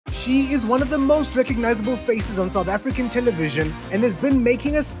She is one of the most recognizable faces on South African television and has been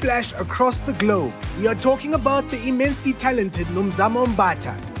making a splash across the globe. We are talking about the immensely talented Nomzamo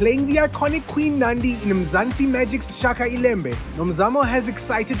Mbatha. Playing the iconic Queen Nandi in Mzansi Magic's Shaka iLembe, Nomzamo has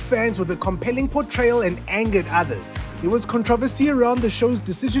excited fans with a compelling portrayal and angered others. There was controversy around the show's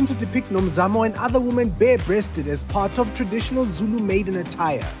decision to depict Nomzamo and other women bare-breasted as part of traditional Zulu maiden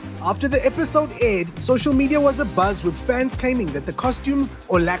attire. After the episode aired, social media was abuzz with fans claiming that the costumes,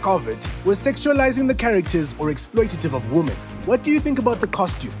 or lack of it, were sexualizing the characters or exploitative of women. What do you think about the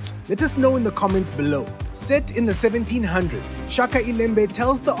costumes? Let us know in the comments below. Set in the 1700s, Shaka iLembe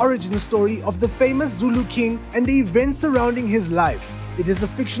tells the origin story of the famous Zulu king and the events surrounding his life. It is a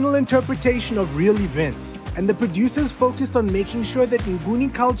fictional interpretation of real events, and the producers focused on making sure that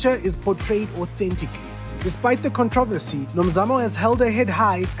Nguni culture is portrayed authentically. Despite the controversy, Nomzamo has held her head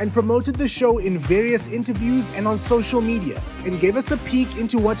high and promoted the show in various interviews and on social media, and gave us a peek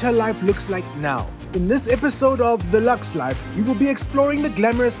into what her life looks like now. In this episode of The Lux Life, we will be exploring the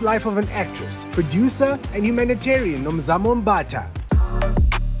glamorous life of an actress, producer, and humanitarian Nomzamo Mbatha.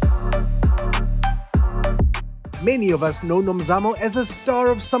 Many of us know Nomzamo as a star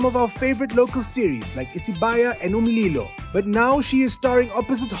of some of our favorite local series like Isibaya and Umlilo, but now she is starring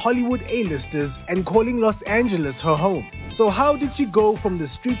opposite Hollywood A-listers and calling Los Angeles her home. So how did she go from the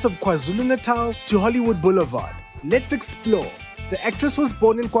streets of KwaZulu-Natal to Hollywood Boulevard? Let's explore. The actress was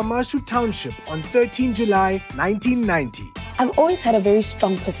born in KwaMashu Township on 13 July 1990. I've always had a very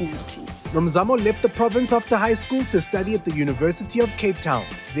strong personality. Nomzamo left the province after high school to study at the University of Cape Town.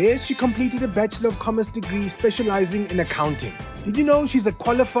 There, she completed a Bachelor of Commerce degree specializing in accounting. Did you know she's a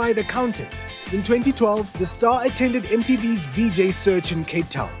qualified accountant? In 2012, the star attended MTV's VJ Search in Cape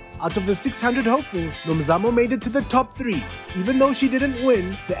Town. Out of the 600 hopefuls, Nomzamo made it to the top 3. Even though she didn't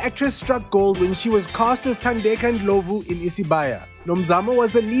win, the actress struck gold when she was cast as Thandeka and Lovu in Isibaya. Nomzamo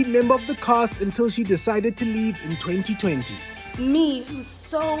was a lead member of the cast until she decided to leave in 2020. Me, who's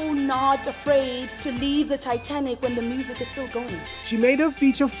so not afraid to leave the Titanic when the music is still going. She made her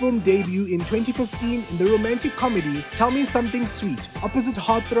feature film debut in 2015 in the romantic comedy Tell Me Something Sweet, opposite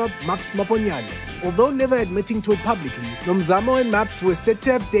heartthrob Maps Maponyane. Although never admitting to it publicly, Nomzamo and Maps were said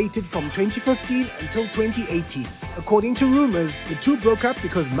to have dated from 2015 until 2018. According to rumors, the two broke up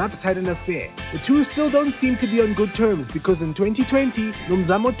because Maps had an affair. The two still don't seem to be on good terms because in 2020,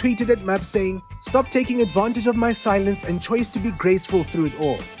 Nomzamo tweeted at Maps saying, "Stop taking advantage of my silence and choice to be graceful through it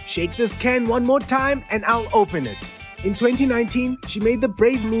all. Shake this can one more time and I'll open it." In 2019, she made the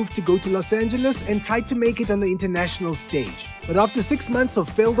brave move to go to Los Angeles and tried to make it on the international stage. But after 6 months of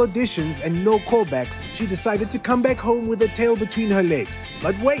failed auditions and no callbacks, she decided to come back home with her tail between her legs.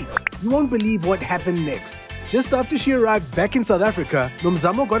 But wait, you won't believe what happened next. Just after she arrived back in South Africa,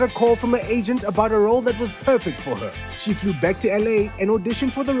 Nomzamo got a call from her agent about a role that was perfect for her. She flew back to LA and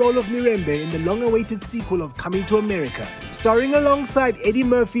auditioned for the role of Mirembe in the long-awaited sequel of Coming to America. Starring alongside Eddie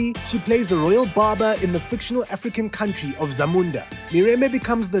Murphy, she plays the royal barber in the fictional African country of Zamunda. Mirembe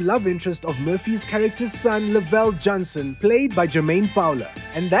becomes the love interest of Murphy's character's son, Lavelle Johnson, played by Jermaine Fowler.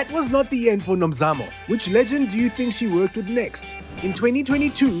 And that was not the end for Nomzamo. Which legend do you think she worked with next? In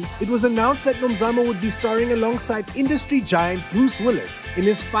 2022, it was announced that Nomzamo would be starring alongside industry giant Bruce Willis in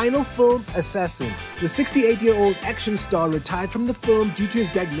his final film, Assassin. The 68-year-old action star retired from the film due to his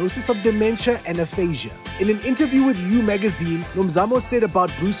diagnosis of dementia and aphasia. In an interview with You magazine, Nomzamo said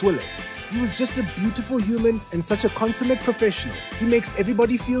about Bruce Willis, "He was just a beautiful human and such a consummate professional. He makes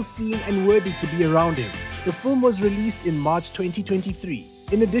everybody feel seen and worthy to be around him." The film was released in March 2023.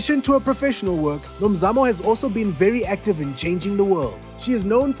 In addition to her professional work, Nomzamo has also been very active in changing the world. She is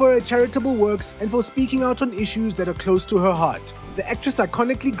known for her charitable works and for speaking out on issues that are close to her heart. The actress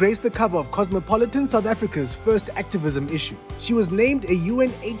iconically graced the cover of Cosmopolitan South Africa's first activism issue. She was named a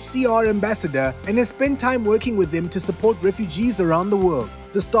UNHCR ambassador and has spent time working with them to support refugees around the world.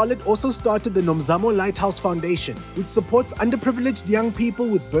 The starlet also started the Nomzamo Lighthouse Foundation, which supports underprivileged young people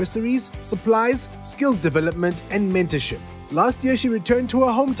with bursaries, supplies, skills development, and mentorship. Last year, she returned to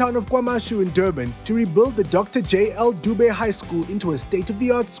her hometown of KwaMashu in Durban to rebuild the Dr. J.L. Dube High School into a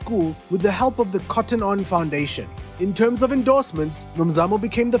state-of-the-art school with the help of the Cotton On Foundation. In terms of endorsements, Nomzamo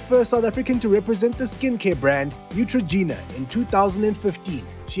became the first South African to represent the skincare brand Neutrogena in 2015.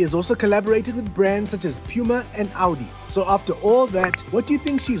 She has also collaborated with brands such as Puma and Audi. So after all that, what do you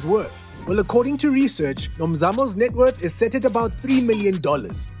think she's worth? Well, according to research, Nomzamo's net worth is set at about $3 million,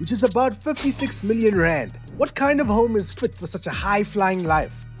 which is about 56 million rand. What kind of home is fit for such a high-flying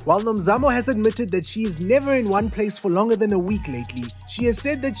life? While Nomzamo has admitted that she is never in one place for longer than a week lately, she has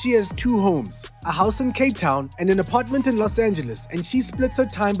said that she has two homes, a house in Cape Town and an apartment in Los Angeles, and she splits her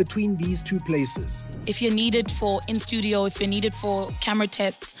time between these two places. If you're needed for in-studio, if you're needed for camera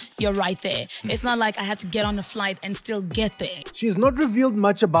tests, you're right there. It's not like I have to get on a flight and still get there. She has not revealed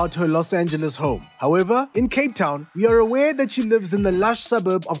much about her Los Angeles home. However, in Cape Town, we are aware that she lives in the lush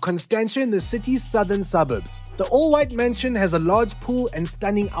suburb of Constantia in the city's southern suburbs. The all-white mansion has a large pool and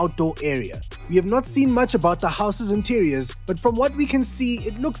stunning outdoor area. We have not seen much about the house's interiors, but from what we can see,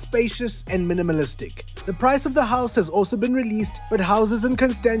 it looks spacious and minimalistic. The price of the house has also been released, but houses in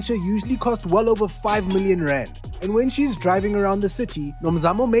Constantia usually cost well over 5 million rand. And when she's driving around the city,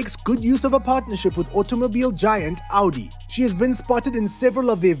 Nomzamo makes good use of a partnership with automobile giant Audi. She has been spotted in several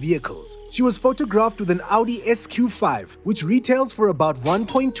of their vehicles. She was photographed with an Audi SQ5, which retails for about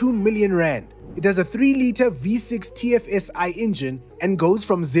 1.2 million rand. It has a 3-liter V6 TFSI engine and goes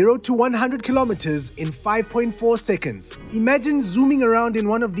from 0 to 100 kilometers in 5.4 seconds. Imagine zooming around in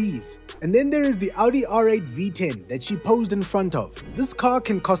one of these. And then there is the Audi R8 V10 that she posed in front of. This car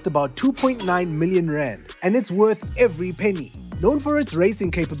can cost about 2.9 million rand, and it's worth every penny. Known for its racing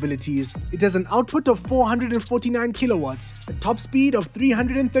capabilities, it has an output of 449 kilowatts, a top speed of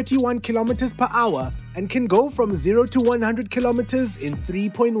 331 kilometers per hour, and can go from 0 to 100 kilometers in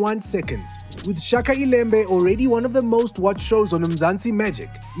 3.1 seconds. With Shaka iLembe already one of the most watched shows on Mzansi Magic,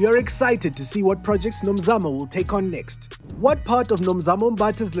 we are excited to see what projects Nomzamo will take on next. What part of Nomzamo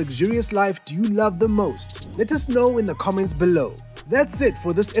Mbatha's luxurious life do you love the most? Let us know in the comments below. That's it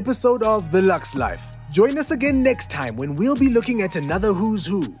for this episode of The Lux Life. Join us again next time when we'll be looking at another who's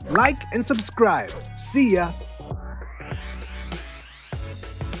who. Like and subscribe. See ya!